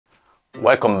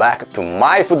Welcome back to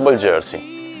my football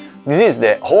jersey. This is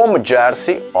the home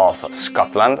jersey of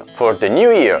Scotland for the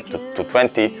new year to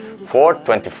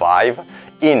 24-25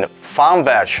 in fan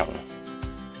version.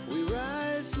 We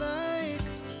rise like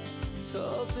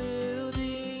tall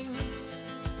buildings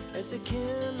as the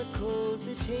chemicals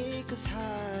they take us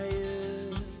higher.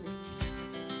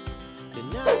 The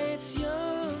night's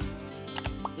young,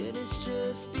 it has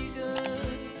just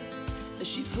begun as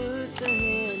she puts her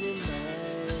hand in mine.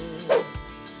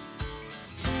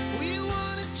 We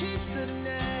wanna chase the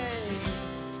night,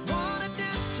 wanna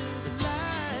dance to the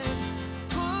light,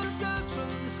 pull the stars from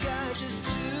the sky, just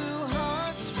two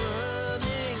hearts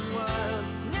running wild.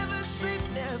 Never sleep,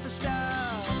 never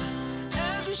stop,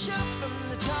 as we shout from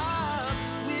the top.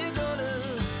 We're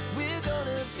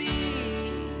gonna be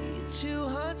two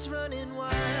hearts running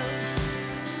wild.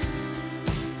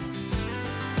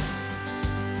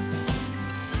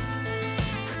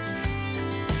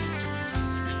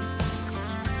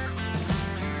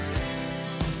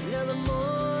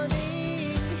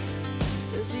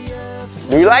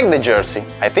 Do you like the jersey?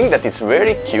 I think that it's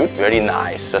very cute, very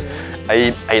nice.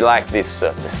 I like this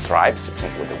the stripes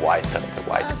with the white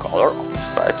color of the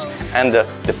stripes, and the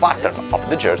pattern of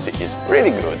the jersey is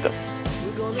really good.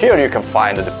 Here you can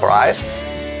find the price,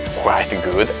 quite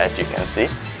good as you can see,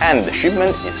 and the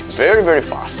shipment is very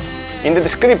fast. In the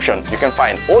description you can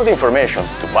find all the information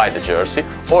to buy the jersey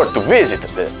or to visit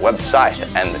the website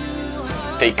and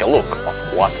take a look of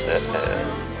what the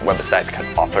website can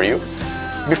offer you.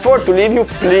 Before to leave you,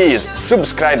 please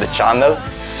subscribe the channel.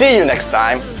 See you next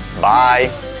time. Bye!